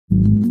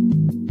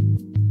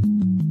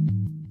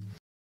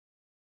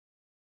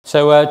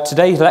So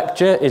today's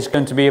lecture is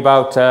going to be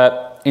about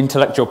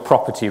intellectual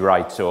property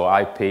rights, or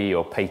IP,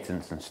 or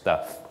patents and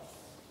stuff.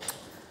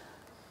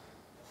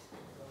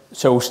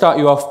 So we'll start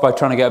you off by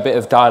trying to get a bit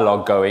of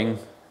dialogue going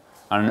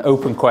and an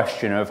open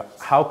question of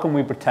how can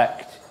we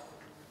protect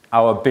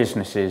our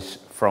businesses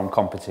from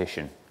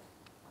competition?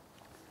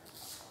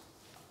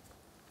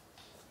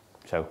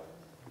 So,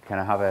 can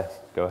I have a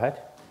go ahead?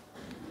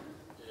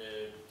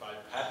 By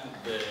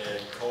patent the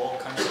core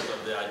concept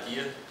of the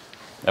idea.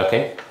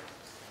 Okay.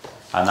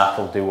 And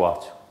that'll do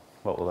what?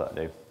 What will that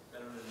do?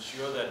 That will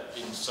ensure that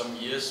in some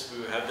years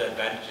we will have the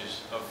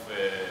advantages of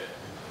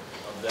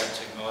that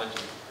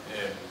technology,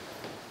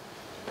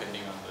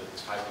 depending on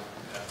the type of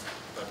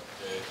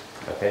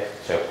patent. Okay,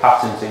 so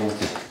patenting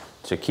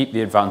to keep the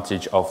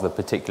advantage of the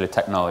particular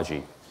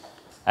technology.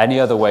 Any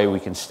other way we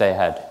can stay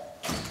ahead?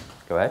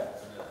 Go ahead.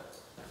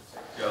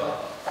 Your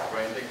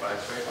branding by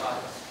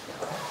trademark.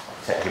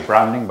 Protect your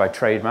branding by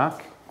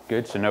trademark.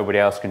 Good, so nobody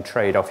else can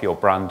trade off your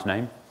brand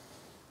name.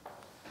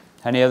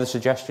 Any other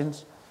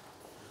suggestions?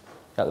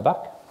 At the back?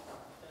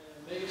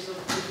 Make it so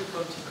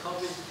difficult to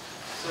copy,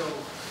 so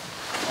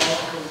all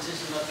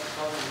competition not to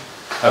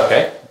copy.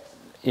 Okay.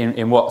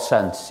 In what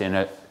sense?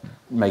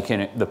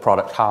 Making the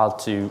product hard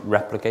to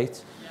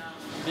replicate? Yeah.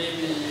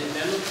 Maybe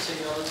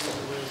nanotechnology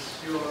was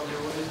the only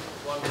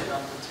one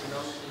example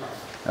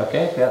technology.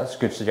 Okay, yeah, that's a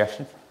good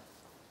suggestion.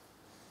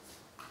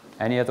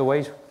 Any other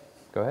ways?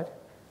 Go ahead.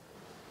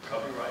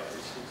 Copyright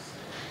issues.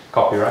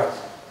 Copyright.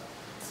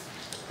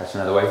 That's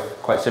another way,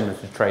 quite similar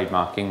to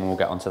trademarking, and we'll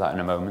get onto that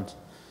in a moment.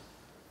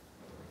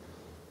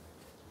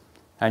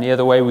 Any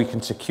other way we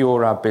can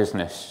secure our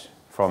business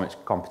from its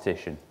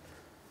competition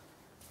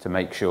to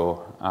make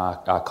sure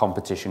our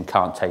competition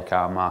can't take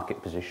our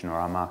market position or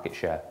our market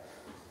share?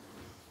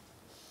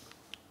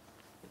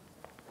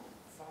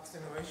 Fast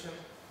innovation.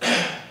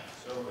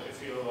 So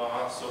if you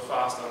are so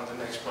fast on the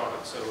next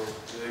product, so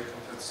the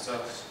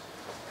competitors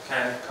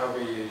can't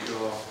copy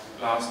your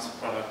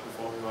last product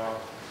before you are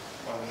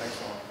on the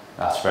next one.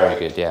 That's very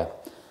good, yeah.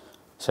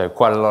 So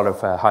quite a lot of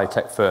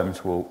high-tech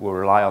firms will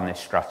rely on this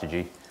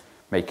strategy,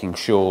 making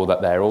sure that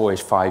they're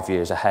always 5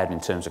 years ahead in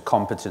terms of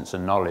competence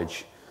and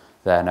knowledge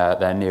than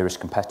their nearest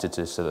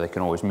competitors, so that they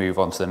can always move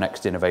on to the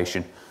next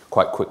innovation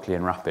quite quickly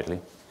and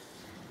rapidly.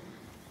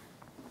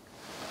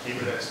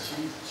 Keep it as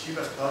cheap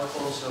as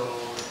possible, so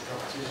the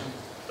competition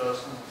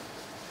doesn't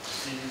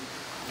see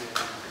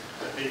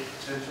the big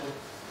potential.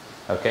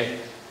 Okay.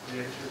 The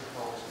entry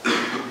cost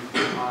will be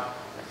high.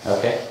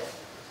 Okay.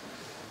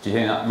 Do you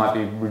think that might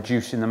be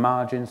reducing the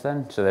margins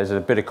then? So there's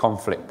a bit of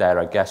conflict there,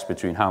 I guess,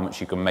 between how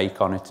much you can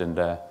make on it and...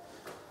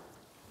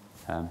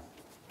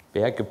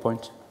 yeah, good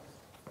point.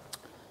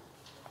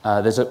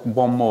 There's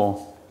one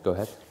more. Go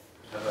ahead.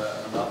 Have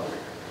a monopoly.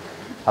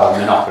 Oh,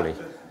 monopoly.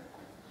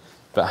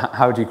 But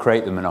how do you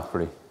create the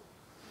monopoly?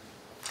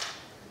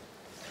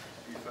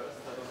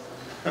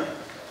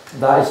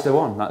 That is the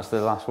one. That's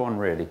the last one,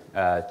 really.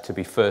 To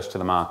be first to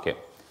the market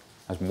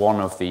as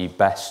one of the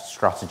best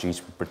strategies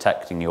for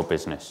protecting your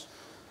business.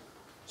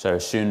 So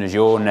as soon as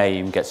your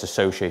name gets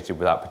associated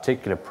with that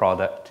particular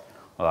product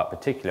or that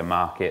particular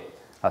market,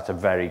 that's a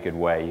very good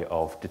way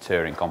of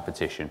deterring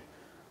competition,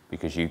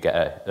 because you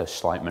get a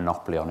slight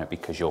monopoly on it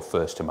because you're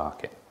first to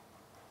market.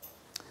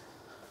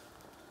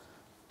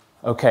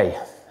 Okay,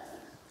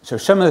 so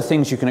some of the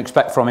things you can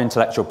expect from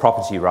intellectual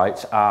property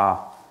rights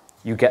are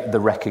you get the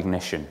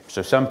recognition.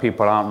 So some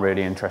people aren't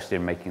really interested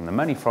in making the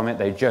money from it,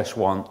 they just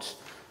want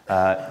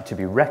to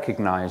be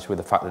recognized with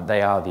the fact that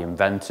they are the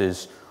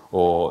inventors,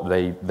 or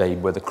they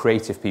were the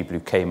creative people who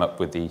came up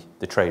with the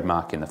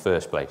trademark in the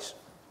first place.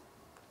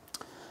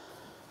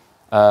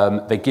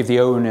 They give the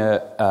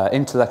owner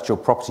intellectual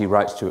property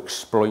rights to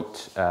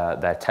exploit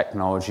their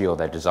technology or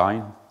their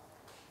design.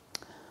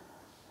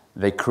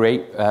 They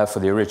create for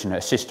the originator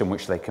a system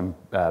which they can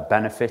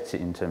benefit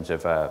in terms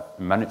of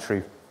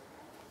monetary.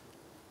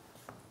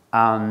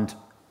 And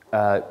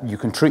you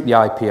can treat the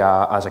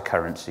IPR as a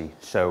currency.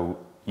 So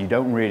you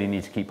don't really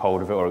need to keep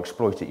hold of it or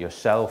exploit it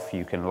yourself.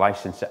 You can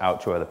license it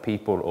out to other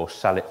people or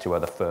sell it to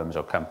other firms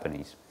or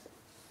companies.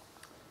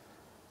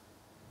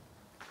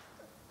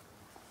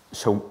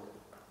 So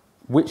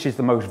which is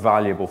the most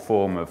valuable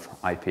form of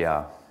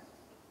IPR?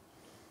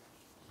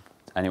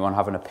 Anyone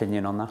have an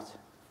opinion on that?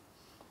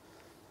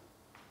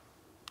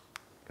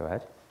 Go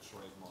ahead.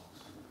 Trademarks.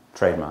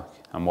 Trademark.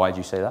 And why do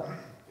you say that?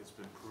 It's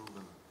been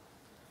proven.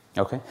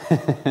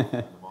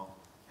 Okay.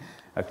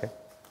 Okay.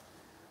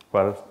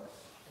 Well,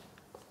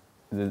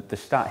 the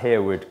stat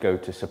here would go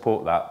to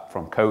support that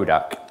from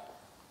Kodak,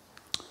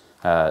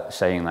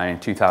 saying that in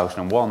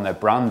 2001 their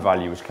brand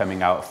value was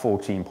coming out at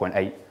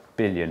 14.8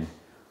 billion,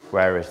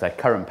 whereas their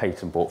current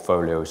patent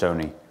portfolio is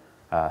only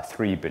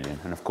 3 billion.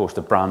 And of course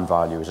the brand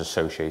value is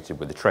associated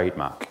with the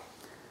trademark.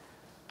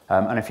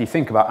 And if you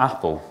think about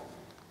Apple,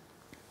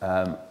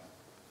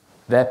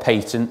 their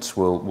patents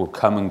will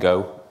come and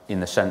go in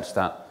the sense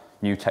that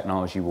new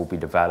technology will be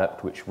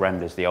developed which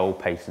renders the old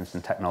patents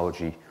and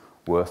technology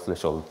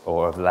worthless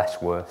or of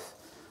less worth.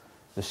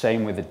 The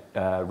same with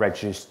the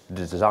registered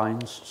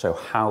designs, so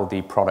how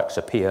the products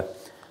appear.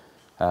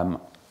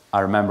 I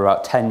remember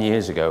about 10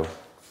 years ago,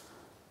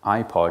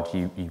 iPod,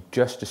 you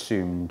just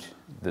assumed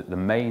that the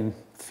main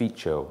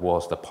feature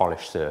was the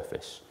polished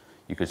surface.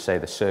 You could say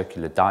the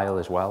circular dial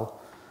as well,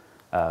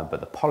 but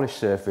the polished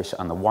surface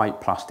and the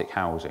white plastic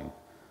housing,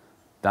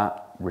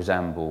 that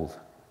resembled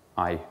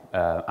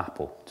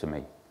Apple to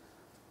me.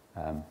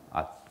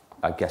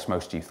 I guess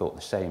most of you thought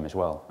the same as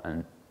well,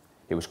 and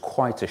it was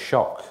quite a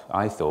shock,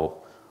 I thought,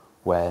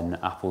 when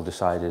Apple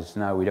decided,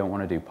 no, we don't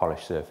want to do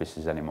polished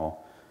surfaces anymore.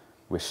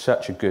 We're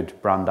such a good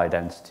brand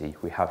identity,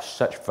 we have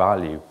such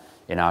value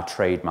in our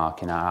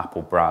trademark, in our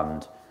Apple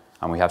brand,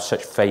 and we have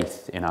such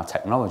faith in our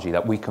technology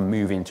that we can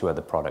move into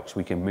other products,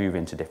 we can move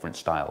into different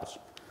styles.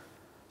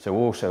 So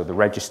also the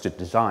registered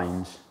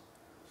designs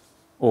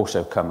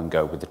also come and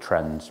go with the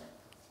trends.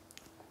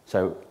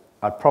 So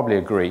I'd probably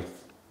agree,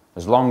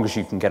 as long as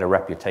you can get a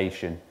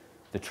reputation,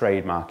 the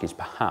trademark is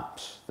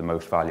perhaps the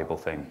most valuable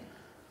thing.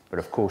 But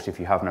of course, if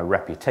you have no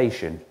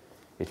reputation,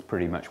 it's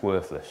pretty much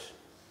worthless.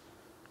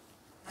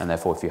 And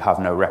therefore, if you have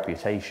no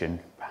reputation,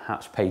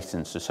 perhaps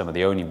patents are some of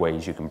the only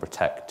ways you can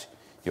protect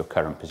your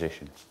current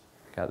position.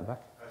 Get at the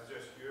back. I was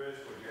just curious,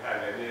 would you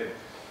have any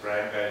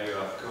brand value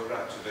of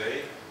Kodak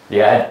today?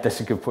 Yeah,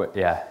 that's a good point.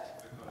 Yeah,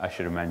 I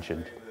should have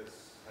mentioned.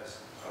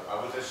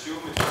 I would assume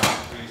it's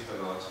increased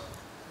a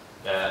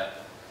lot.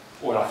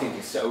 Well, I think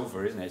it's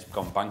over, isn't it? It's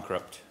gone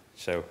bankrupt.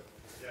 So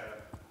Yeah.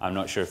 I'm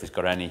not sure if it's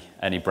got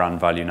any brand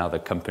value now the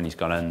company's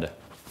gone under.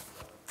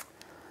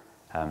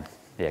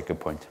 Yeah, good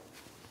point.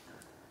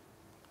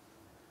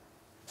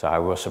 So I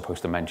was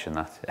supposed to mention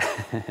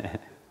that.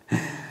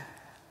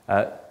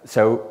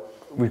 So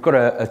we've got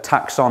a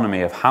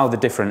taxonomy of how the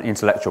different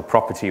intellectual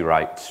property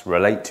rights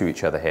relate to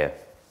each other here.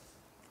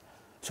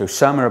 So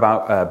some are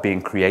about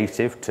being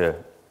creative to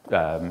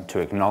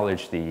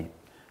acknowledge the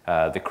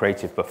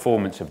creative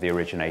performance of the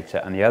originator,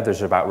 and the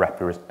others are about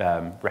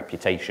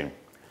reputation.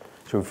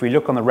 So if we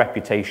look on the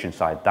reputation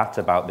side, that's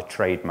about the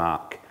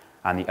trademark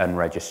and the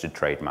unregistered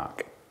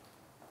trademark.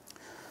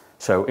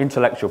 So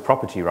intellectual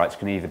property rights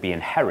can either be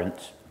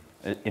inherent,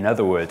 in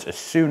other words, as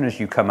soon as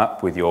you come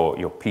up with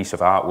your piece of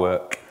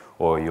artwork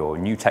or your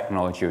new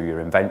technology or your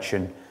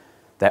invention,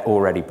 they're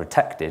already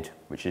protected,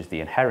 which is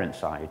the inherent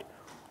side,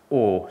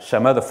 or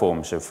some other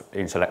forms of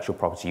intellectual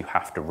property you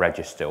have to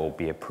register or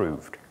be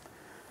approved.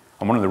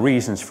 And one of the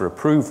reasons for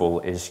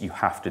approval is you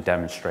have to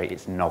demonstrate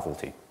its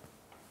novelty.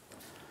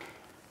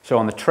 So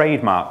on the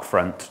trademark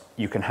front,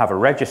 you can have a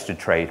registered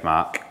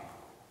trademark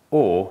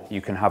or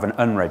you can have an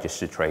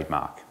unregistered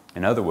trademark.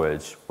 In other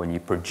words, when you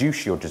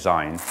produce your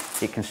design,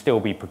 it can still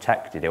be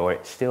protected, or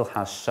it still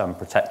has some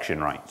protection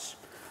rights,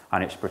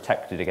 and it's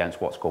protected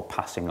against what's called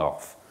passing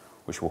off,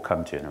 which we'll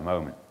come to in a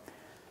moment.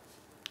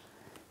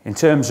 In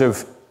terms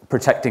of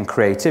protecting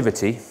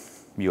creativity,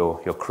 your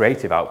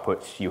creative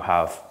outputs, you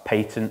have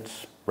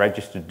patents,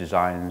 registered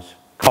designs,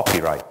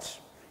 copyrights.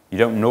 You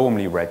don't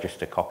normally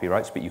register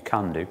copyrights, but you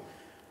can do.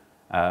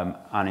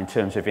 And in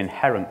terms of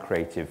inherent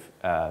creative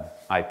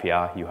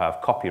IPR, you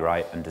have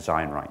copyright and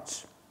design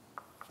rights.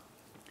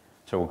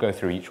 So we'll go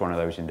through each one of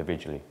those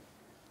individually.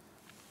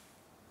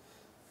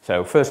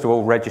 So first of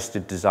all,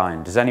 registered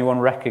design. Does anyone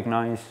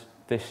recognize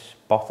this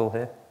bottle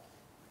here?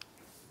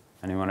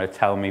 Anyone want to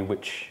tell me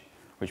which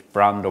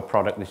brand or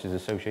product this is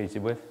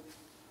associated with?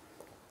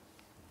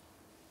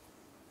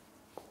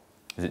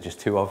 Is it just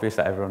too obvious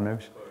that everyone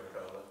knows?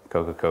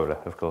 Coca-Cola,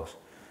 of course.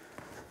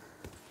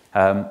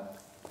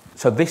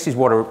 So this is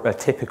what a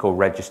typical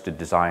registered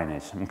design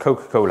is. And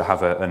Coca-Cola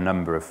have a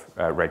number of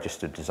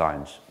registered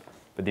designs.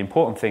 But the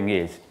important thing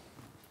is,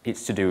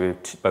 it's to do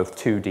with both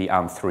 2D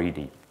and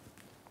 3D.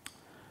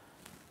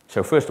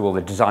 So first of all,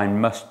 the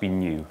design must be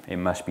new. It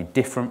must be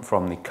different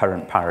from the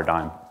current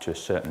paradigm to a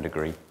certain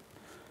degree.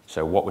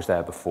 So what was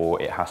there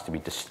before, it has to be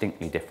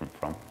distinctly different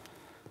from.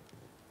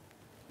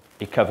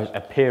 It covers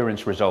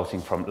appearance resulting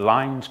from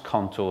lines,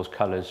 contours,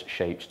 colours,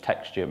 shapes,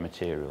 texture,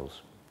 materials.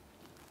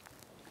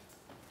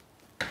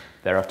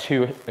 There are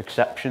two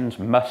exceptions,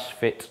 must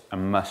fit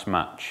and must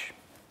match.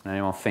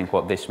 Anyone think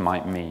what this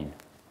might mean?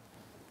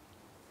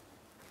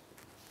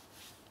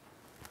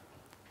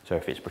 So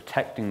if it's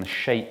protecting the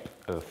shape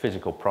of a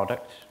physical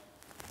product,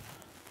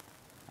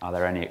 are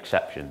there any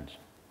exceptions?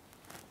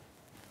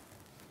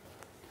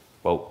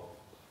 Well,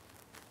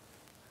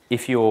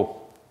 if you're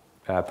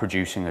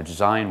producing a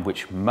design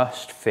which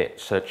must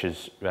fit, such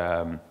as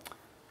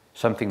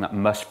something that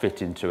must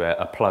fit into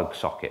a plug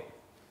socket,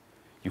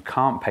 you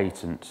can't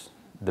patent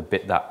the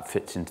bit that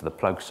fits into the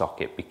plug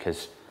socket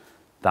because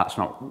that's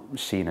not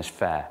seen as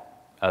fair.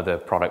 Other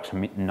products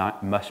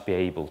must be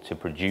able to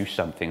produce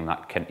something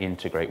that can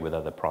integrate with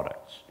other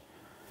products.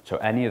 So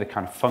any of the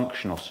kind of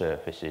functional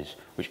surfaces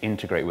which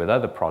integrate with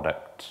other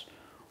products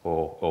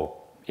or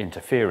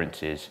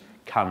interferences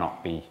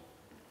cannot be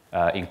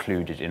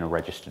included in a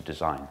registered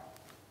design.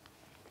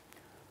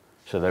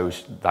 So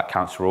that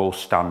counts for all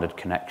standard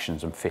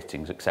connections and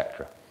fittings,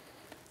 etc.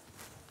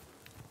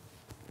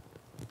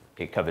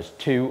 It covers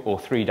 2- or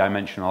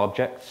 3-dimensional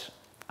objects,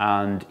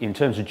 and in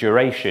terms of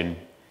duration,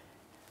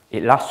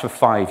 It lasts for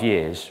 5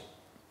 years,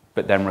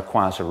 but then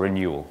requires a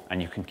renewal,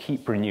 and you can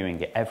keep renewing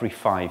it every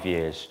 5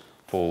 years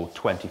for a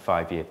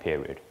 25-year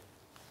period.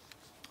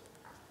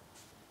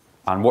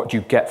 And what do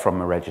you get from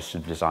a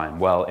registered design?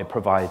 Well, it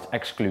provides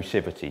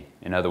exclusivity.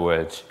 In other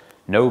words,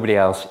 nobody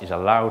else is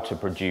allowed to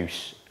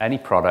produce any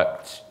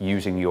products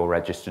using your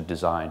registered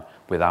design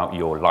without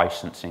your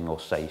licensing or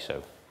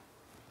say-so.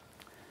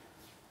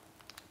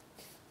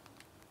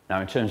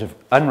 Now, in terms of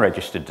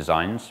unregistered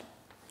designs,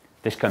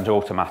 this comes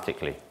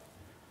automatically.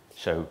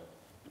 So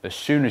as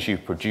soon as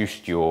you've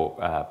produced your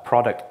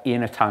product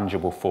in a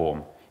tangible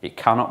form, it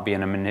cannot be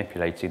in a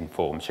manipulating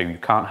form. So you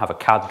can't have a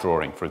CAD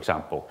drawing, for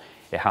example.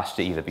 It has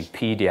to either be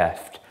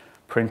PDF'd,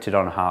 printed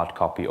on a hard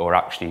copy, or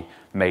actually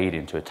made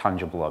into a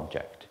tangible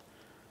object.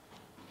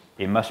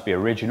 It must be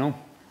original.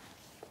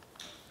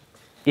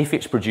 If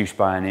it's produced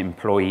by an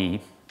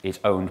employee, it's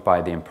owned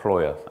by the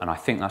employer. And I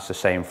think that's the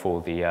same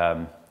for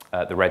the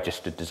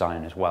registered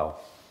design as well.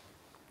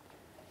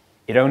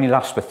 It only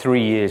lasts for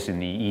 3 years in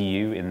the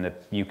EU. In the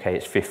UK,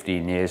 it's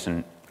 15 years,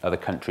 and other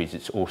countries,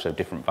 it's also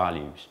different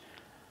values.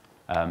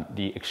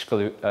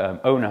 The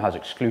owner has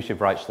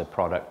exclusive rights to the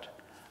product,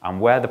 and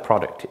where the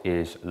product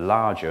is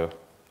larger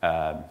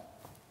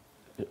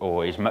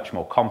or is much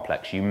more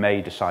complex, you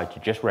may decide to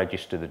just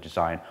register the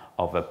design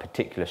of a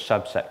particular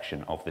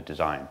subsection of the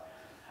design.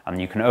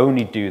 And you can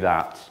only do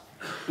that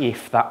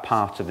if that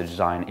part of the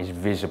design is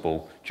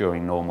visible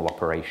during normal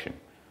operation.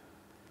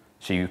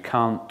 So you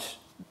can't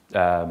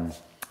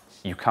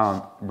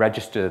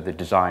register the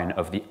design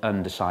of the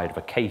underside of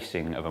a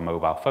casing of a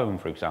mobile phone,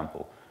 for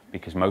example,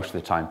 because most of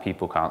the time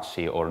people can't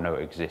see it or know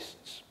it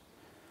exists.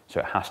 So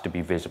it has to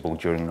be visible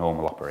during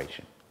normal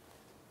operation.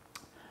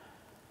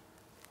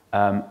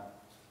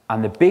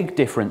 And the big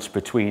difference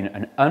between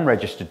an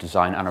unregistered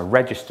design and a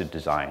registered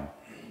design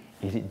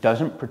is it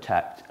doesn't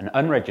protect, an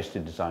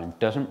unregistered design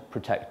doesn't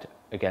protect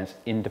against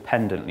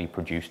independently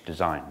produced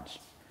designs.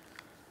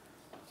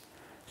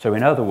 So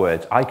in other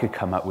words, I could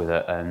come up with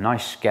a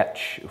nice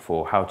sketch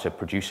for how to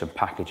produce some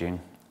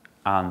packaging,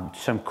 and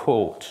some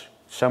court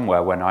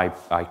somewhere, when I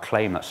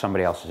claim that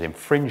somebody else has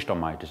infringed on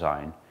my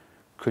design,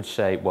 could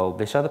say, well,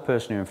 this other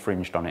person who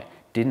infringed on it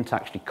didn't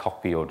actually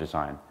copy your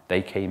design.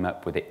 They came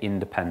up with it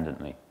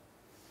independently.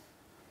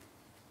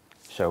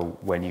 So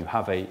when you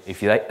have if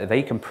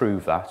they can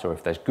prove that, or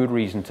if there's good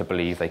reason to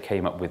believe they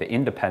came up with it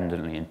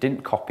independently and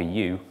didn't copy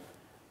you,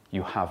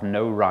 you have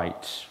no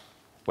rights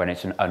when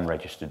it's an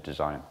unregistered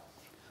design.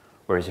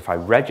 Whereas if I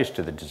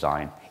register the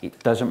design, it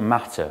doesn't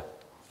matter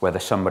whether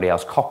somebody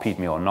else copied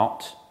me or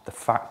not. The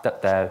fact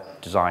that their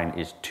design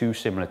is too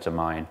similar to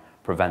mine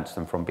prevents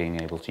them from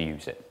being able to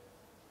use it.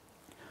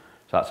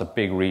 So that's a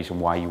big reason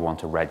why you want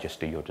to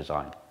register your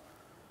design.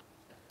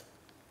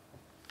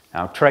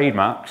 Now,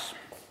 trademarks.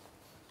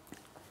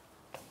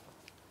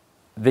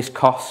 These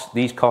cost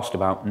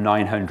about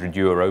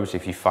 €900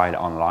 if you find it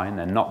online.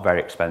 They're not very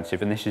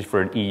expensive, and this is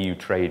for an EU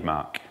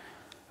trademark.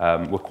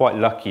 We're quite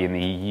lucky in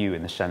the EU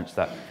in the sense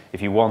that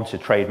if you want a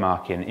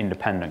trademark in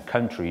independent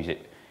countries,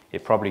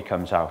 it probably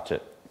comes out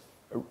at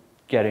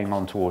getting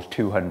on towards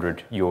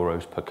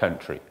 €200 per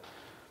country.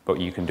 But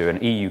you can do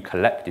an EU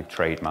collective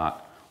trademark,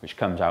 which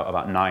comes out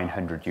about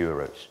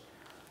 €900,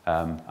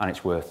 and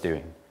it's worth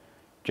doing.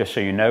 Just so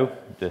you know,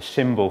 the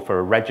symbol for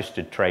a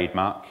registered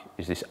trademark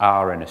is this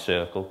R in a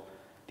circle.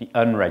 The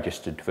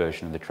unregistered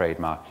version of the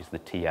trademark is the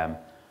TM.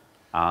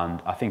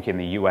 And I think in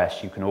the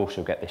US, you can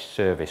also get this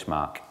service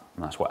mark,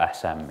 and that's what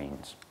SM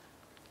means.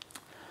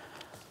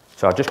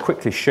 So I'll just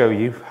quickly show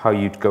you how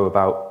you'd go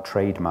about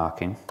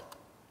trademarking.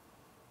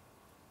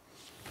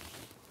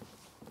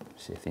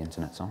 See if the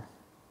internet's on.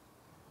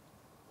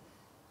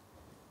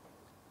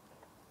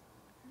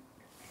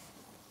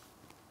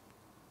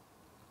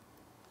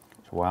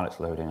 So while it's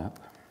loading up,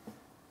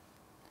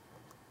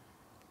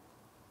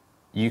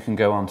 you can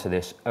go onto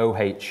this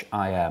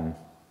OHIM.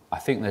 I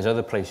think there's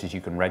other places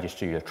you can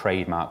register your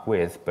trademark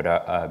with, but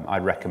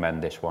I'd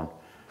recommend this one.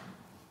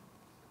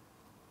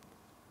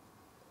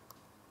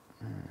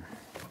 Am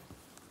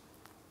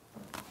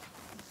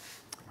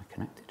I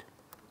connected?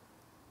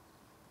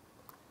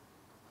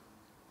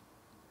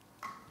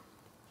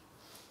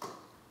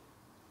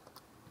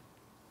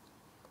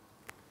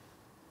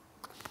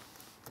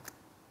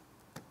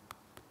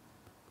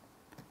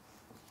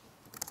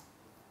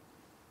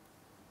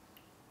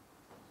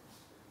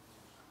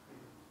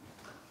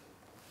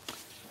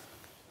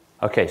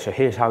 Okay, so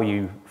here's how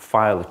you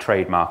file a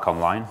trademark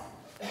online.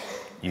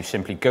 You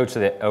simply go to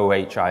the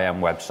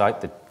OHIM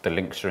website, the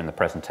links are in the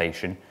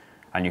presentation,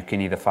 and you can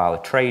either file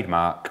a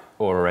trademark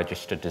or a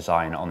registered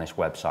design on this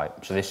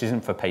website. So this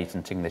isn't for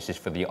patenting, this is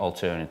for the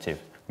alternative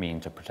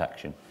means of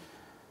protection.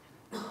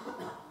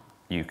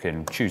 You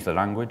can choose the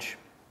language.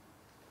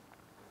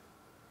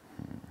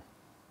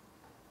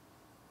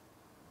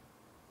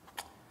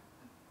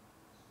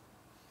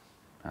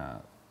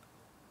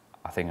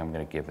 I think I'm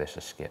going to give this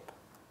a skip.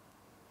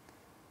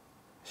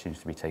 Seems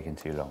to be taking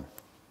too long.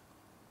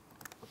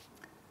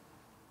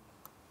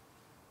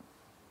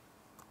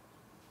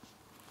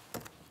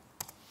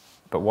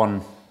 But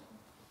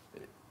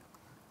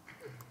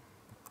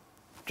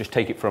just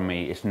take it from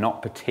me, it's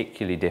not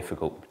particularly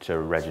difficult to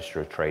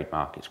register a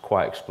trademark. It's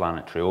quite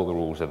explanatory, all the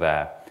rules are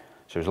there.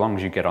 So as long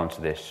as you get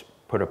onto this,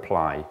 put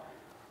apply.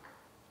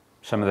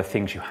 Some of the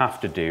things you have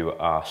to do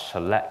are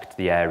select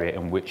the area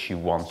in which you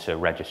want to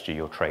register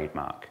your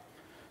trademark.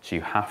 So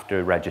you have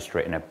to register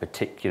it in a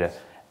particular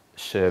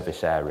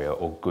service area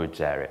or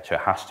goods area. So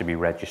it has to be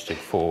registered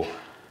for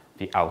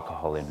the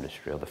alcohol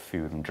industry or the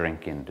food and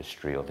drink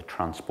industry or the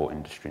transport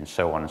industry and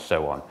so on and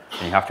so on.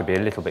 And you have to be a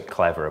little bit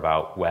clever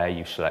about where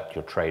you select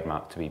your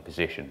trademark to be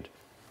positioned.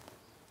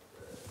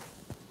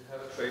 You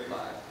have a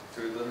trademark,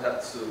 so you don't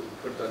have to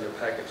put it on your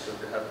package so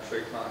you have a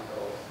trademark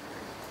or...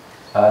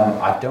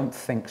 I don't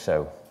think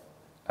so.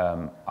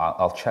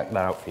 I'll check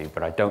that out for you,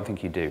 but I don't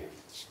think you do.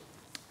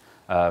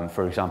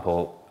 For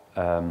example,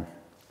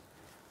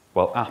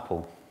 well,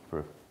 Apple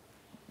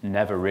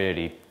never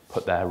really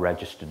put their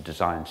registered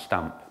design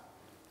stamp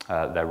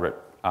their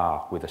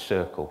R with a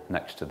circle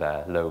next to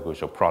their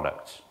logos or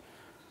products,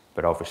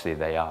 but obviously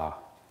they are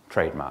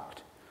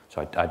trademarked,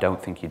 so I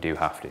don't think you do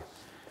have to.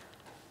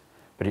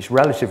 But it's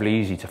relatively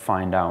easy to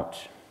find out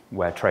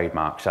where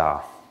trademarks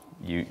are.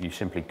 You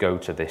simply go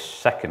to this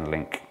second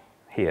link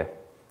here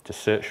to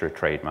search for a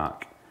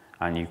trademark,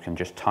 and you can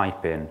just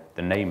type in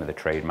the name of the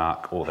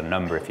trademark or the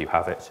number if you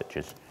have it, such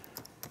as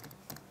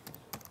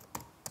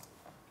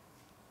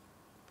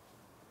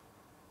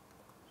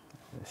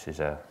this is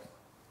a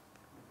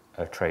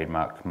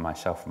trademark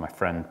myself and my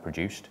friend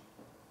produced.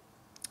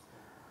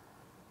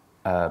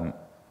 And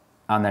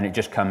then it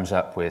just comes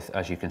up with,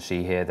 as you can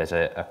see here, there's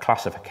a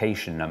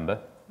classification number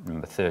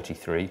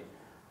 33,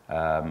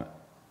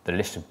 the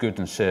list of goods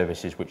and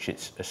services which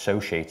it's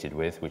associated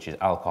with, which is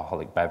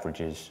alcoholic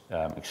beverages,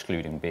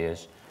 excluding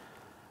beers.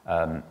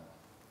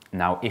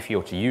 Now, if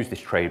you're to use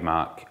this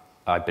trademark,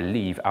 I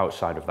believe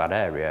outside of that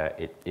area,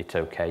 it's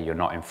okay, you're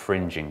not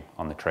infringing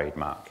on the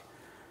trademark.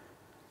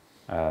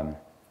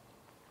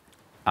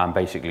 And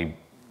basically,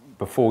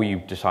 before you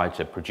decide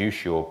to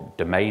produce your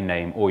domain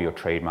name or your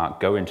trademark,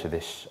 go into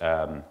this,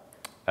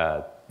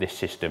 this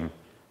system,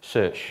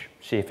 search,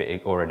 see if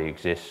it already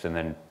exists, and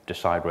then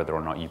decide whether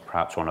or not you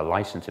perhaps want to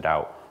license it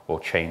out or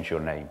change your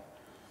name.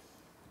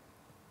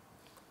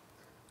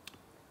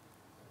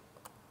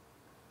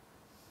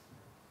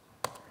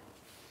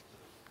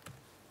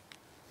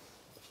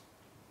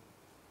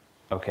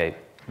 Okay,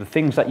 the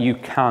things that you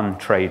can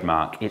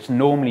trademark, it's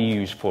normally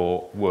used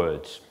for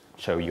words.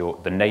 So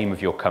the name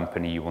of your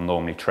company you will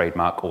normally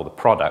trademark, or the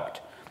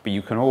product, but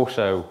you can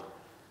also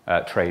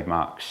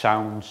trademark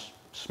sounds,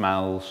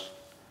 smells,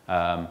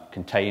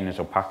 containers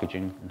or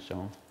packaging and so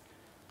on.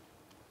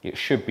 It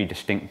should be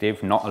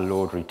distinctive, not a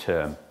laudatory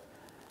term.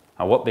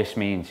 Now what this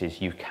means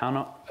is you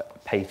cannot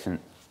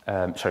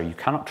you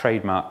cannot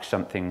trademark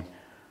something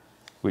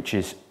which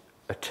is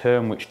a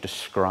term which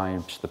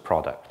describes the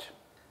product.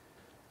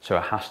 So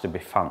it has to be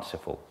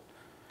fanciful.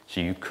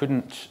 So you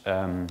couldn't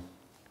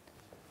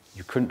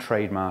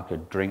trademark a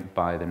drink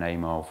by the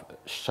name of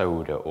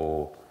soda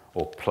or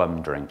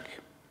plum drink,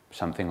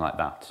 something like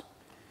that.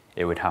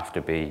 It would have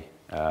to be,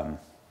 well,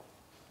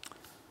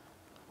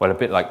 a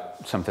bit like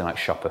something like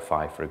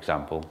Shopify, for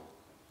example.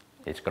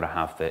 It's got to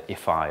have the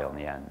 -ify on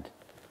the end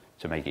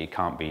to make it. It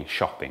can't be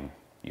shopping.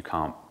 You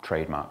can't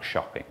trademark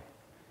shopping.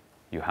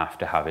 You have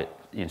to have it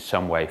in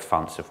some way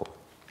fanciful.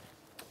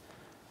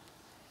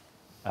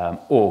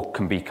 Or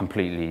can be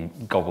completely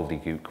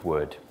gobbledygook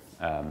word,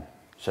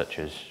 such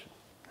as,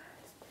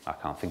 I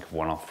can't think of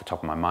one off the top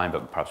of my mind,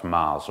 but perhaps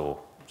Mars or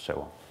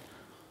so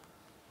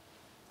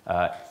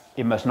on.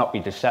 It must not be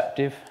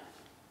deceptive.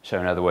 So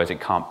in other words, it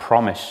can't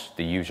promise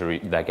the user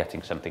they're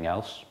getting something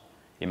else.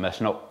 It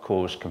must not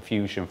cause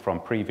confusion from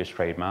previous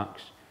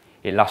trademarks.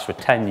 It lasts for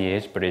 10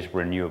 years, but is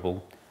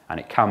renewable, and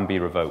it can be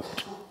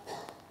revoked.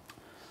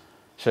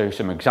 So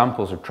some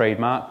examples of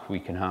trademark, we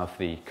can have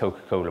the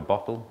Coca-Cola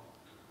bottle,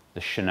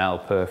 the Chanel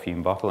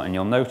perfume bottle, and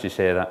you'll notice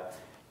here that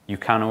you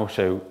can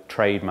also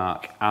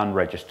trademark and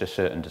register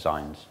certain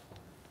designs.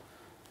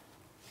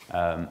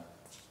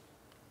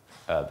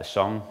 The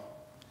song,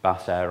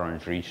 Bass Air on a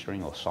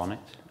G-string or sonnet,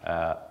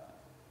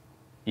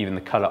 even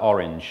the colour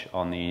orange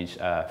on these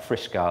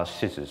Friskars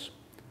scissors.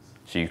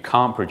 So you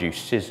can't produce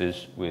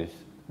scissors with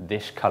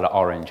this colour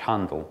orange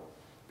handle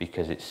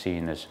because it's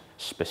seen as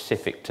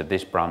specific to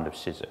this brand of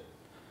scissor.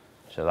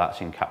 So that's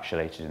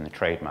encapsulated in the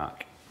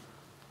trademark.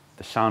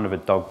 The sound of a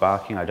dog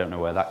barking, I don't know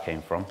where that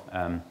came from.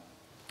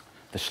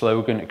 The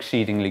slogan,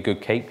 exceedingly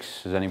good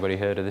cakes. Has anybody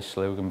heard of this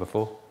slogan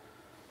before?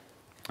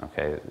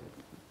 Okay,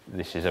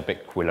 this is a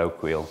bit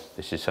colloquial.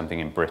 This is something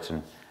in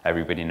Britain.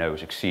 Everybody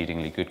knows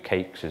exceedingly good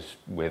cakes is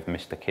with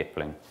Mr.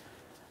 Kipling.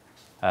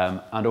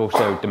 And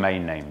also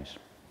domain names.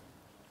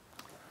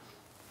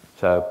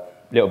 So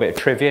a little bit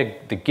of trivia.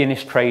 The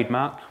Guinness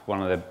trademark,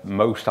 one of the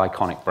most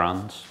iconic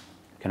brands.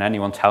 Can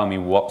anyone tell me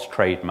what's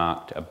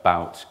trademarked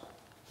about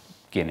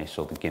Guinness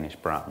or the Guinness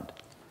brand?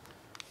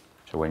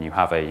 So when you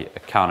have a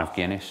can of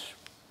Guinness,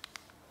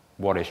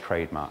 what is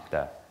trademarked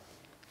there?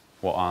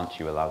 What aren't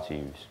you allowed to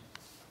use?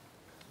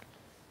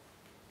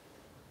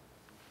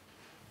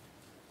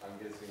 I'm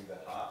guessing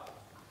the heart.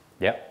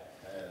 Yep.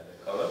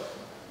 The color.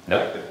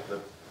 Nope.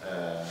 Like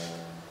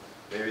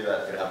maybe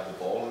that could have the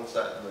ball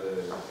inside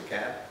the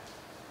can?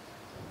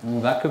 Well,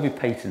 that could be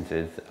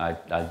patented. I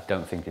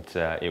don't think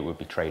it would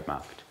be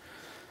trademarked.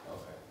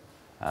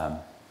 Okay. And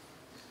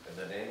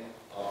the name,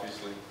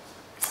 obviously?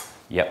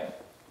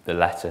 Yep, the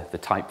letter, the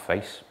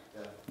typeface,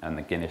 Yeah. and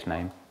the Guinness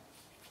name.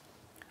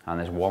 And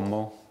there's one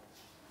more.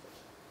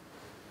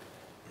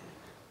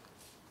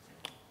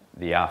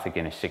 The Arthur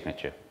Guinness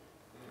signature.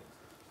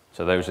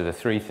 So those are the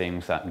three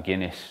things that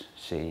Guinness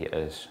see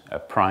as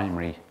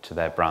primary to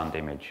their brand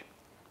image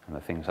and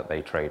the things that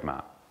they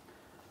trademark.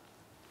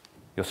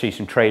 You'll see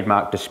some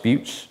trademark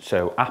disputes.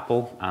 So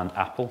Apple and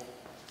Apple.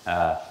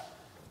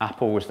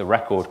 Apple was the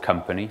record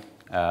company.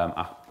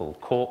 Apple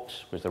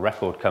Corps was the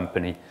record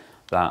company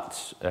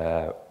that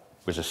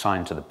was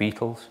assigned to the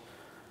Beatles.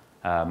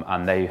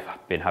 And they've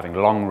been having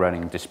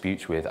long-running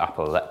disputes with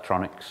Apple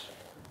Electronics.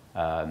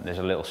 There's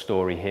a little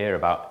story here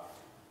about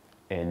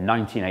in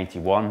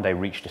 1981, they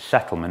reached a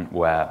settlement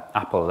where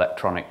Apple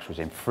Electronics was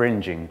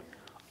infringing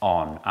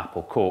on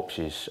Apple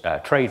Corps'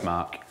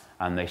 trademark,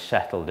 and they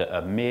settled at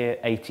a mere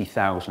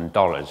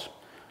 $80,000.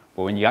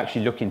 But when you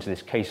actually look into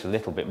this case a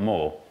little bit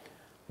more,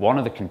 one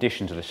of the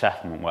conditions of the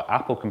settlement were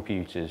Apple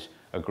Computers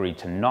agreed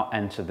to not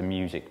enter the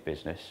music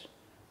business,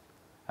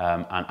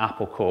 and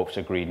Apple Corps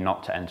agreed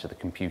not to enter the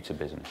computer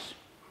business.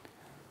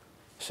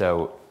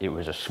 So it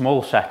was a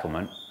small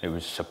settlement. It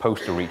was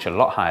supposed to reach a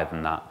lot higher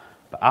than that,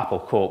 but Apple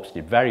Corps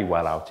did very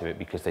well out of it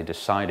because they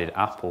decided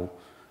Apple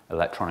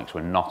Electronics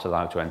were not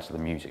allowed to enter the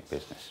music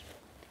business.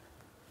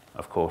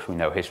 Of course, we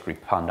know history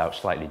panned out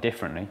slightly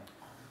differently.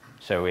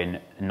 So in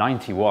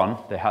 '91,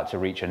 they had to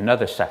reach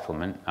another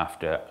settlement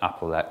after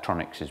Apple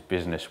Electronics'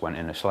 business went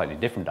in a slightly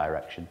different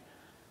direction.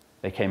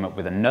 They came up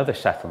with another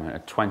settlement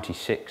of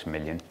 $26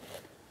 million,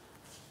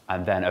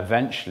 and then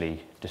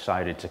eventually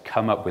decided to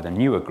come up with a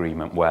new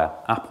agreement where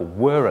Apple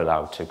were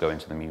allowed to go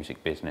into the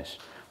music business,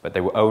 but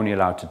they were only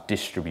allowed to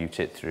distribute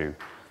it through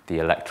the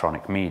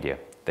electronic media.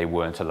 They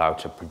weren't allowed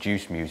to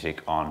produce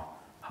music on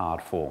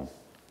hard form.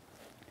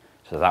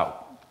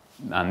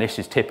 And this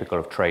is typical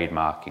of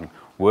trademarking,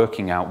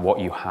 working out what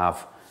you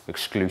have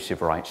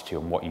exclusive rights to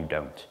and what you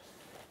don't.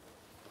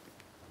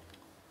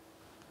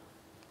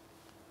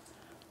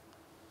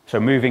 So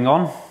moving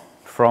on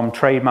from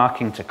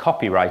trademarking to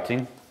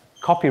copywriting.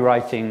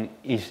 Copywriting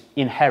is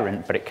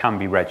inherent, but it can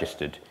be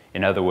registered.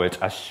 In other words,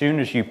 as soon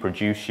as you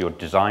produce your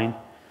design,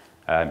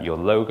 your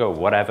logo,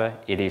 whatever,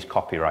 it is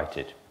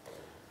copyrighted.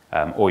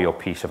 Or your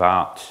piece of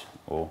art,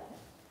 or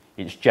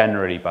it's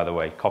generally, by the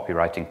way,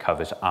 copywriting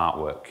covers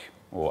artwork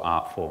or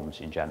art forms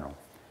in general.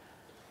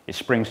 It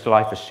springs to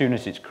life as soon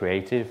as it's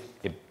created.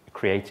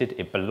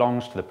 It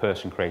belongs to the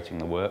person creating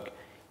the work.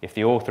 If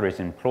the author is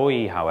an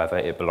employee, however,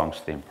 it belongs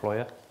to the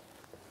employer.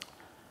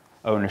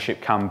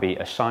 Ownership can be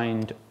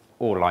assigned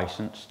or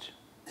licensed.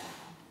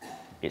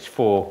 It's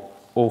for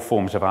all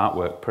forms of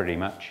artwork, pretty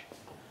much,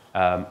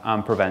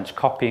 and prevents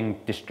copying,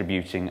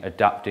 distributing,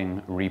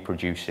 adapting,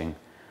 reproducing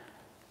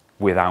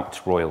without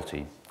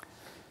royalty.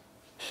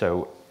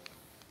 So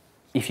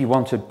if you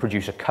want to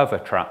produce a cover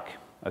track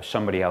of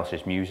somebody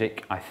else's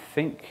music, I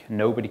think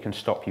nobody can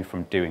stop you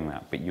from doing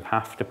that, but you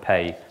have to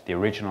pay the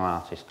original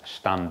artist a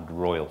standard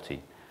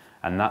royalty,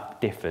 and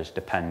that differs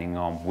depending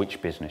on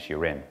which business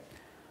you're in.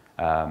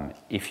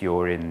 If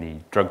you're in the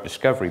drug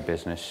discovery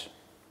business,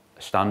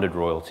 standard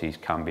royalties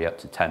can be up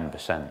to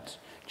 10%.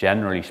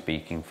 Generally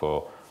speaking,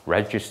 for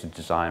registered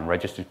design,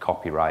 registered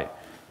copyright,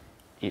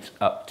 it's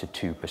up to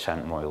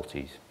 2%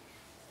 royalties.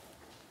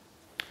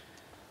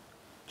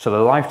 So the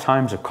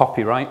lifetimes of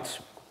copyrights,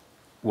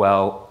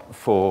 well,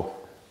 for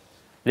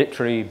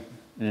literary,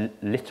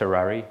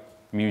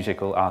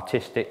 musical,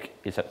 artistic,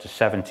 it's up to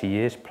 70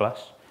 years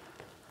plus.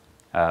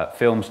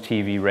 Films,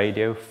 TV,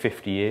 radio,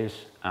 50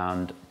 years,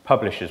 and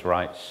publishers'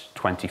 rights,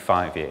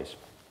 25 years.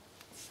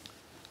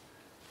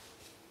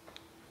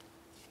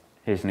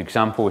 Here's an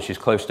example which is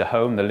close to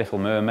home, The Little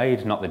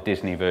Mermaid, not the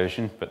Disney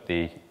version, but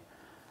the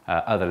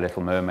other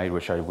Little Mermaid,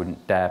 which I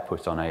wouldn't dare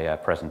put on a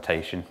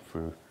presentation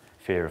through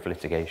fear of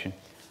litigation.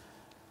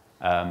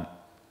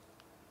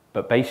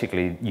 But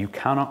basically, you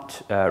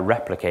cannot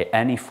replicate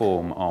any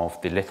form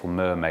of The Little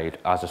Mermaid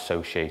as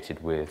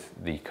associated with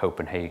the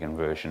Copenhagen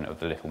version of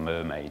The Little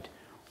Mermaid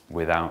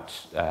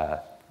without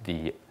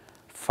the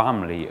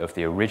family of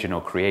the original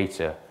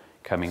creator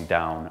coming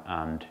down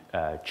and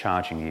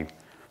charging you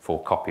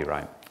for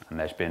copyright. And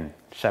there's been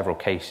several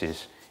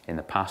cases in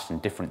the past in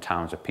different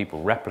towns of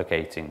people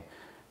replicating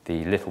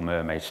the Little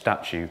Mermaid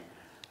statue,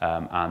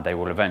 and they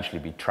will eventually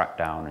be tracked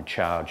down and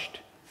charged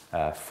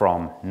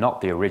from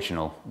not the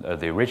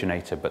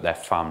originator, but their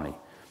family,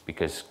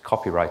 because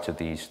copyright of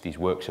these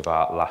works of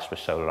art lasts for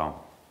so long.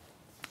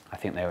 I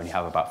think they only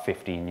have about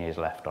 15 years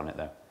left on it,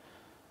 though.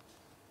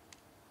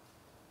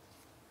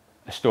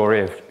 A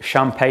story of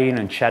champagne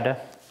and cheddar.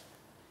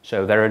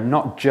 So there are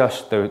not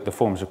just the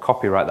forms of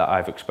copyright that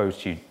I've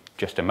exposed to you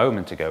just a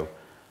moment ago,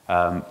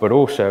 but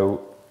also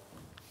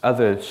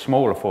other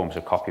smaller forms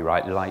of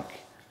copyright, like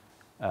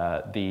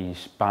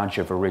these badge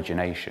of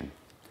origination.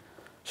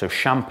 So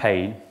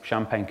champagne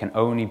can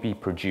only be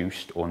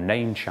produced or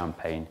named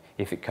champagne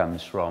if it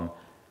comes from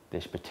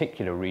this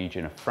particular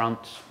region of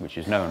France, which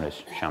is known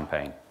as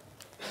Champagne.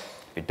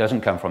 If it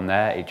doesn't come from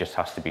there, it just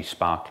has to be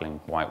sparkling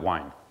white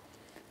wine.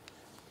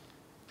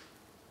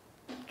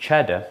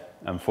 Cheddar,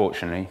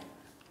 unfortunately,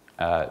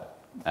 has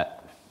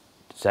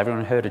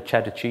everyone heard of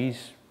cheddar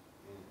cheese?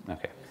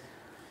 Okay.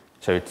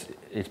 So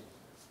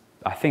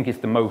I think it's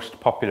the most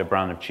popular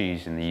brand of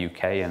cheese in the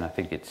UK, and I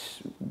think it's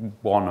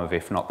one of,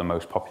 if not the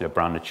most popular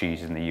brand of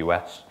cheese in the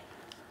US.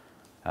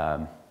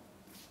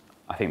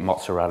 I think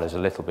mozzarella is a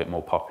little bit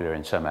more popular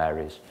in some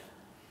areas.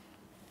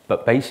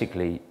 But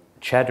basically,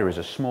 cheddar is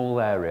a small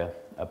area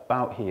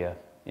about here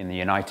in the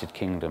United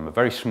Kingdom, a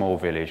very small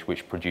village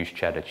which produced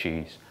cheddar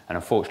cheese. And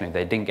unfortunately,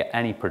 they didn't get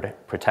any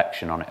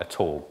protection on it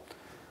at all.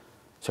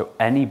 So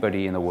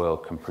anybody in the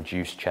world can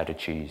produce cheddar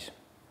cheese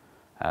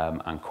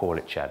and call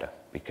it cheddar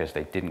because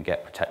they didn't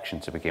get protection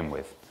to begin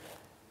with.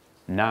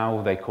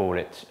 Now they call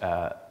it,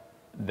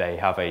 they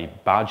have a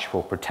badge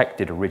for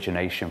protected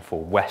origination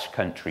for West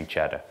Country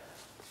cheddar,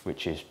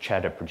 which is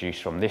cheddar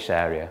produced from this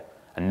area,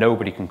 and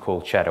nobody can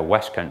call cheddar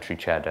West Country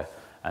cheddar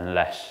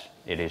unless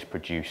it is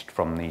produced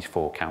from these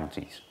 4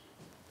 counties.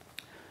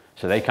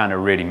 So they kind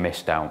of really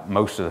missed out.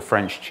 Most of the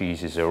French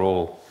cheeses are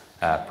all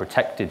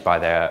protected by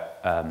their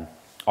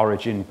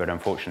origin, but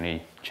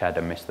unfortunately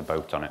cheddar missed the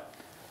boat on it.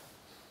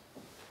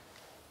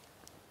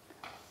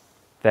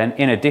 Then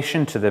in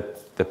addition to the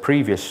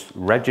previous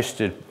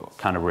registered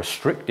kind of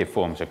restrictive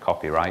forms of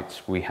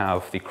copyrights, we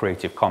have the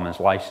Creative Commons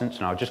license,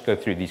 and I'll just go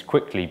through these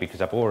quickly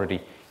because I've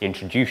already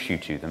introduced you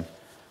to them.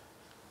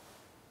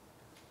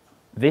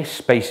 This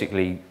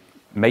basically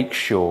makes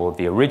sure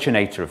the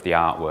originator of the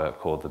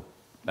artwork or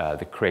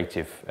the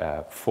creative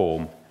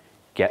form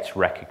gets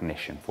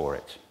recognition for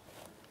it.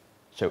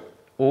 So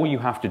all you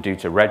have to do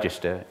to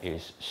register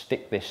is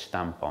stick this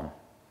stamp on.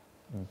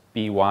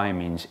 BY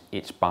means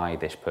it's by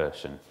this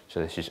person, so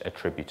this is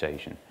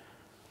attribution.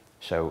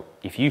 So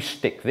if you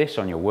stick this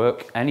on your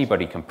work,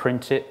 anybody can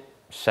print it,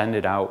 send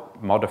it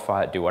out,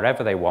 modify it, do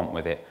whatever they want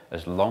with it,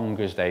 as long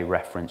as they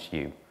reference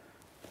you.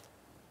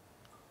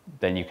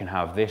 Then you can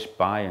have this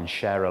buy and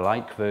share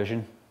alike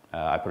version.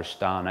 I put a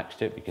star next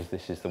to it because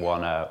this is the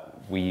one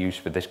we use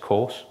for this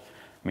course,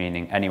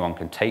 meaning anyone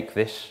can take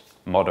this,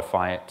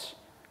 modify it,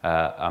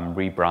 and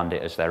rebrand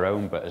it as their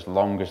own, but as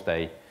long as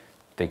they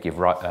give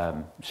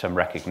some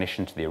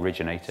recognition to the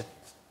originator.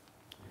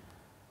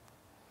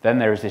 Then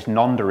there is this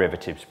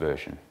non-derivatives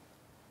version.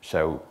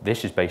 So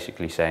this is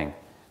basically saying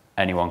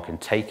anyone can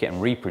take it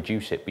and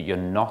reproduce it, but you're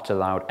not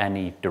allowed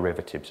any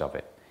derivatives of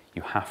it.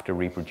 You have to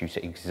reproduce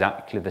it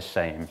exactly the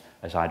same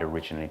as I'd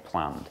originally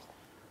planned.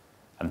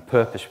 And the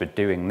purpose for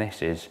doing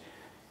this is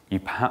you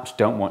perhaps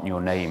don't want your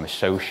name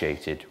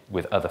associated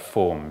with other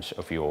forms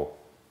of your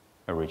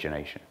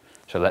origination.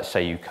 So let's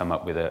say you come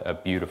up with a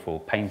beautiful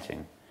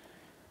painting.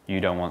 You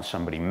don't want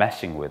somebody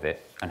messing with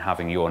it and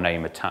having your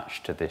name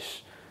attached to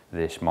this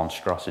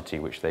monstrosity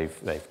which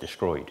they've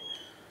destroyed.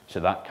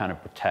 So that kind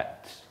of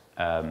protects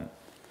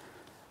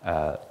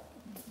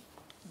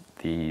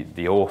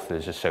the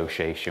author's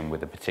association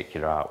with a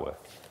particular artwork.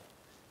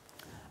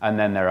 And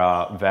then there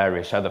are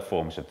various other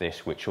forms of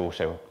this which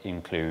also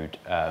include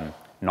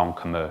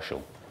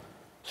non-commercial.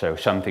 So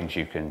some things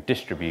you can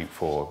distribute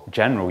for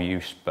general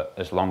use, but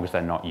as long as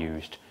they're not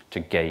used to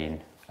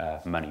gain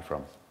money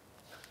from.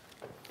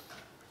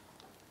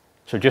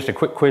 So just a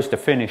quick quiz to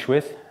finish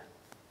with.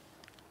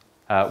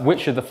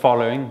 Which of the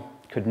following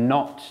could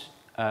not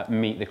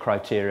meet the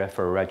criteria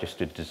for a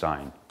registered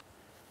design?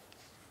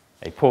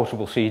 A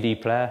portable CD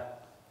player,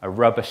 a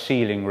rubber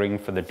sealing ring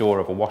for the door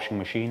of a washing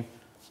machine,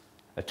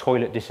 a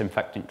toilet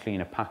disinfectant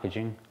cleaner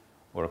packaging,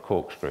 or a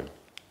corkscrew?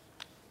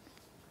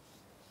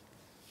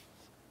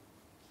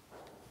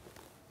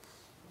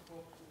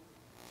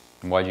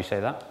 And why do you say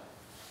that?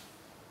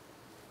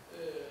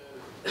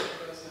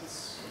 Because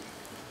it's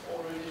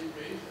already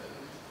made and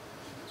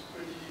it's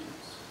pretty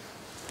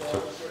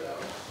well spread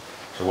out.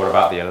 So what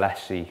about the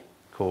Alessi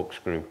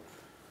corkscrew?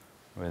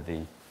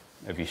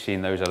 Have you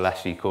seen those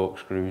Alessi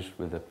corkscrews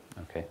with the,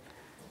 okay.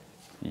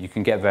 You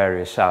can get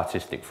various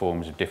artistic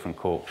forms of different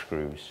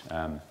corkscrews,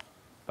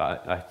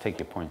 but I take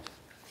your point.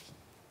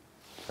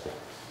 So,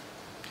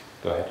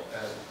 go ahead.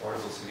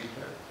 Portable CD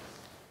player.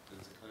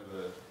 It's a kind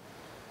of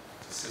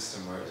a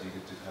system where you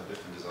could have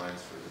different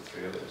designs for the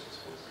 3 others, I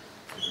suppose.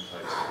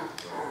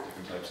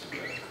 Different types of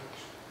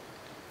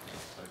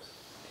types.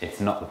 It's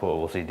not the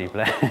portable CD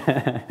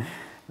player.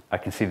 I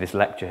can see this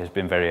lecture has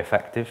been very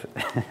effective.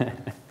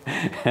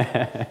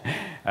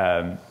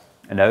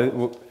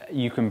 No,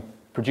 you can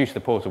produce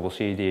the portable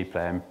CD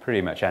player in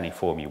pretty much any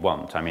form you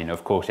want. I mean,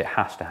 of course, it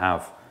has to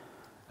have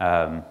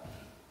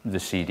the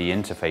CD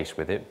interface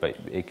with it, but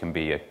it can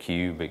be a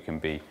cube, it can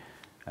be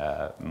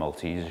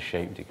Malteser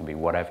shaped, it can be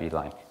whatever you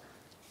like.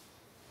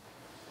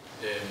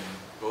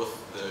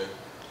 Both the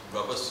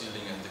rubber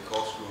sealing and the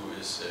corkscrew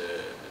is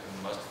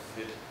must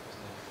fit, isn't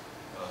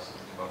it? Or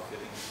something about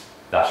fitting.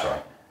 That's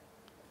right.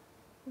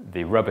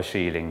 The rubber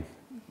sealing,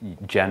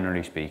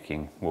 generally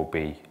speaking, will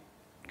be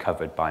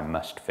covered by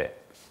must fit.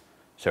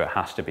 So it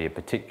has to be a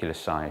particular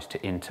size to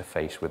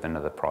interface with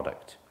another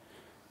product.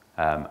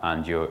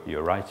 And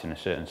you're right in a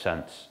certain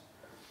sense.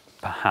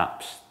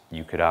 Perhaps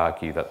you could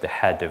argue that the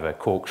head of a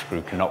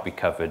corkscrew cannot be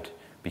covered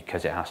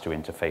because it has to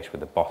interface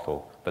with a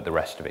bottle, but the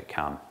rest of it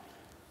can.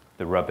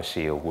 The rubber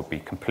seal would be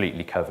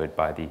completely covered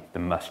by the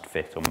must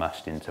fit or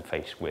must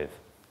interface with.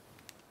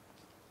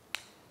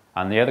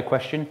 And the other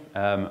question,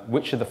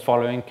 which of the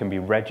following can be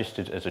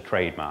registered as a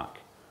trademark?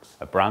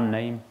 A brand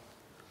name,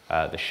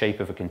 the shape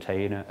of a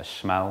container, a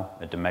smell,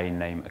 a domain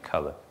name, a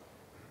colour.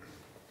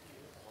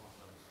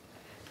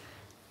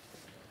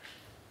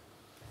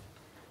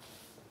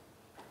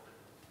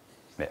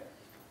 Yeah.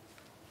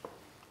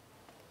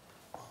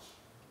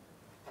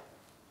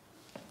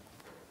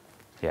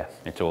 Yeah,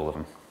 it's all of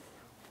them.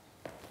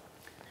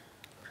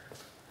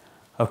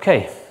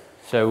 Okay,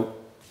 so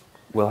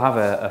we'll have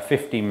a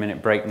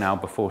 15-minute break now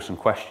before some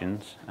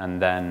questions,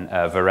 and then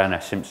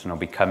Verena Simpson will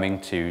be coming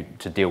to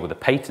deal with the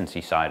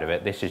patency side of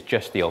it. This is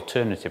just the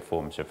alternative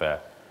forms of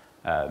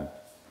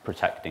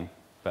protecting.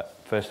 But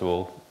first of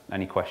all,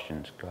 any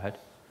questions? Go ahead.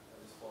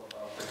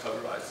 The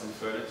copyrights on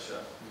furniture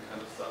and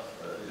kind of stuff.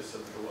 You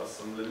said there was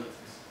some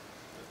limits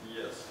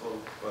years for,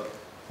 but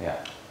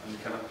yeah, and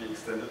it cannot be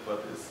extended.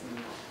 But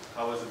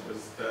how is it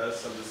with there's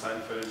some design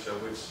furniture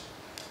which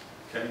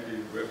can be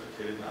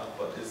replicated now,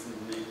 but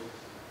isn't legal?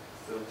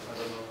 Still, I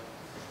don't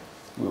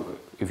know.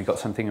 Have you got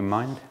something in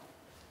mind?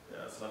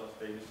 Yeah, it's a lot of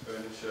Danish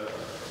furniture,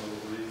 all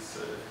these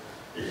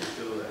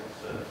Eagle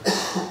and...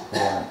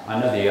 Yeah, I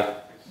know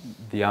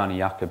the Arne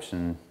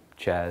Jacobsen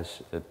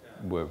chairs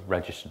were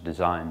registered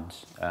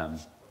designs.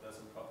 There's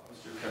some problems.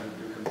 You can,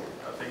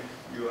 I think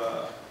you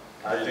are...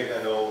 I think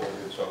I know what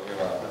you're talking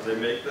about. They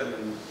make them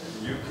in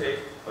UK,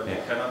 but you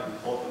cannot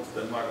import them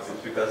to Denmark.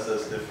 It's because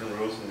there's different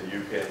rules in the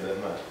UK and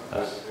Denmark.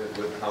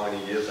 With how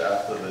many years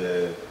after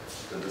the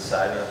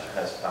designer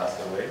has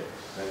passed away.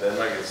 In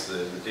Denmark it's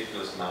a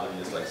ridiculous amount of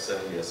years, like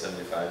 70 or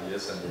 75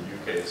 years, and the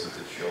UK is a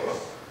bit shorter.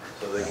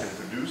 So they can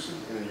produce it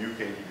in the UK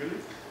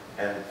legally,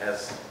 and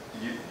as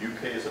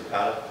UK is a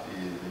part of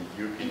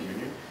the European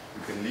Union,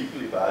 you can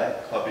legally buy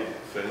copied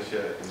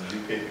furniture in the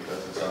UK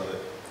because it's on the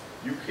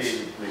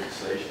UK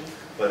legislation,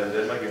 but in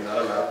Denmark you're not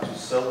allowed to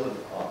sell them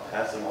or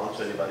pass them on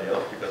to anybody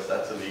else because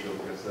that's illegal,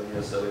 because then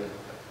you're selling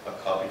a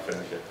copy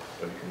furniture.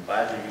 But you can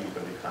buy it legally,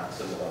 but you can't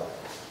sell it out.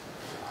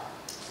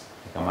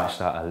 I might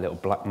start a little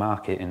black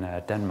market in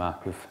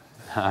Denmark with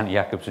Arne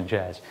Jacobsen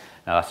chairs.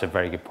 Now that's a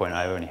very good point.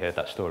 I only heard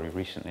that story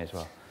recently as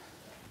well.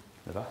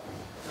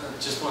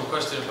 Just one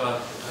question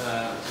about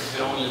if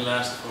it only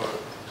lasts for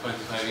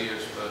 25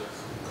 years, but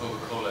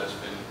Coca-Cola has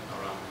been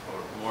around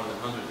for more than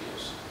 100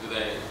 years.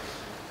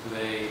 Do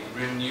they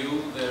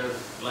renew their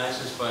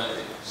license by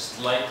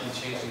slightly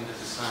changing the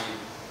design?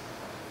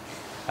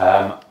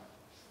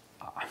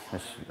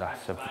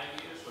 That's a 5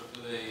 years, or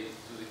do they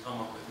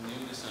come up with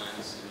new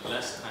designs in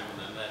less time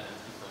than that?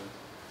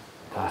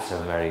 That's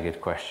a very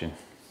good question.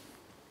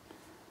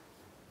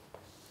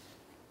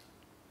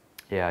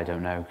 Yeah, I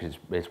don't know, because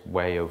it's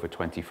way over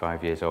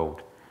 25 years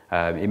old.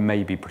 It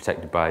may be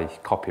protected by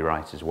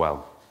copyright as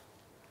well,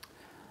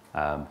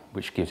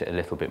 which gives it a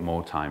little bit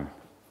more time.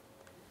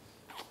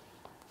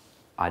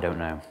 I don't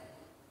know.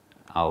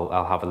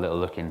 I'll have a little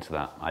look into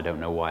that. I don't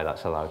know why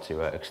that's allowed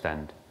to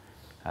extend,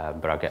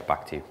 but I'll get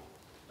back to you.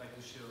 Like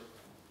you showed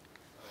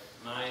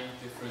 9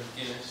 different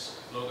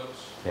Guinness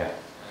logos. Yeah.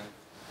 And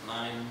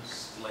 9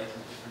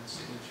 slightly different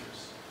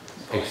signatures.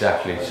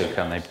 Exactly. So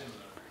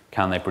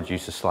can they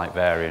produce a slight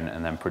variant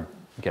and then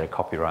get a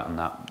copyright on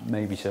that?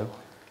 Maybe so.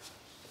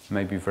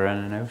 Maybe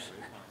Verena knows.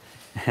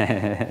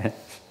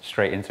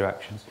 Straight into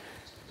action.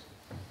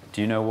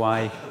 Do you know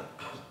why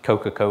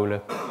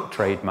Coca-Cola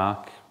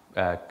trademark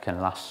can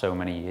last so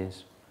many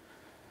years?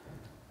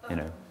 You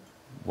know,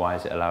 why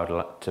is it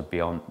allowed to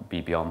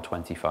be beyond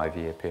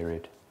 25-year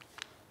period?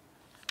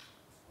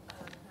 No,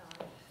 I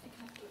think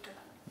I have to look it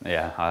up.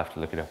 Yeah, I'll have to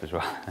look it up as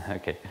well.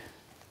 Okay.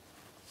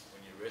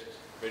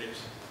 When you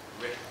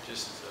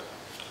register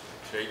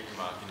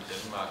trademark in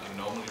Denmark, you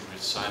normally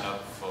would sign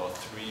up for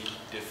 3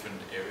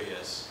 different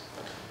areas.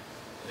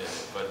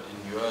 But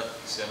in your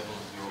example,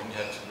 you only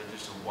have to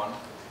register 1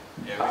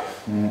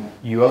 area.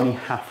 You only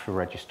have to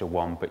register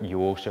 1, but you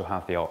also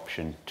have the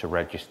option to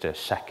register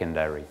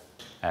secondary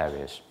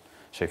areas.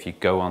 So if you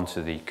go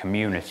onto the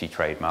community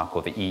trademark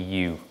or the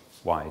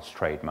EU-wide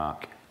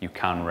trademark, you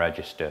can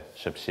register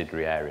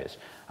subsidiary areas.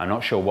 I'm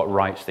not sure what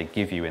rights they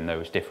give you in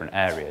those different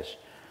areas,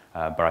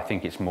 but I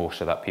think it's more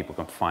so that people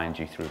can find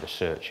you through the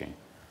searching.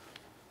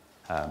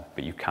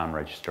 But you can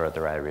register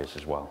other areas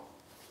as well.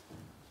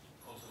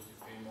 Also, if you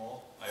pay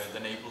more, are you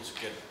then able to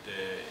get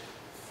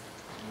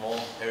more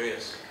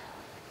areas?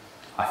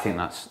 I think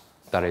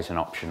that is an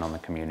option on the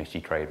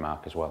community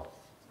trademark as well.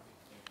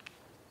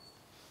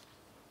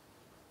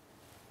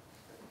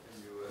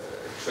 Can you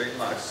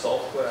trademark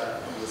software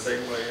in the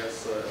same way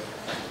as...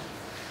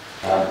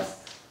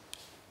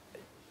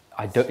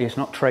 It's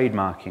not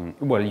trademarking.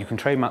 Well, you can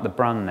trademark the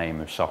brand name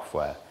of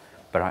software,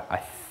 but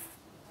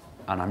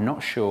and I'm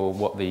not sure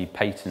what the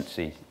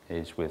patency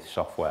is with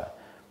software,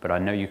 but I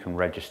know you can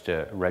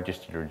register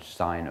the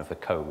design of the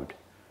code.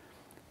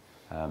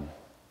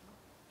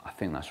 I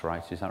think that's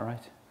right. Is that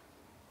right?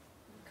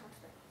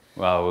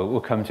 Well,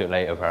 we'll come to it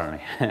later,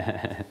 apparently.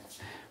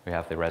 We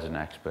have the resin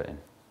expert in.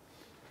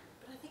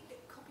 But I think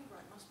that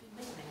copyright must be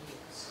many, many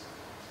years.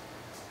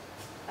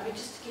 I mean,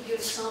 just to give you an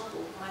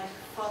example, my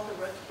father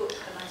wrote a book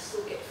and I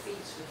still get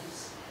fees for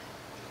his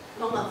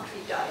long after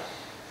he died.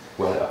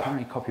 Well,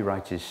 apparently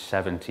copyright is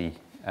 70,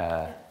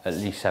 at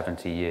least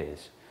 70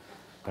 years.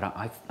 But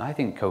I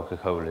think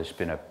Coca-Cola's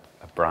been a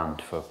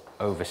brand for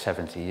over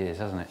 70 years,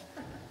 hasn't it?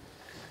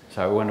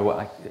 So I wonder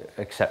what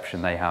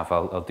exception they have.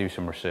 I'll do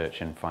some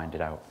research and find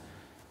it out.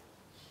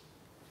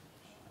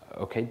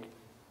 Okay,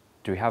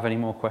 do we have any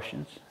more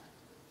questions?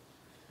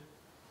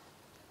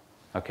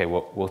 Okay,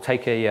 we'll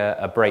take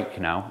a break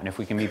now, and if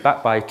we can be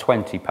back by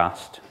 20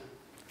 past,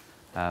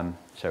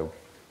 so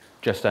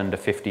just under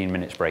 15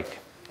 minutes break.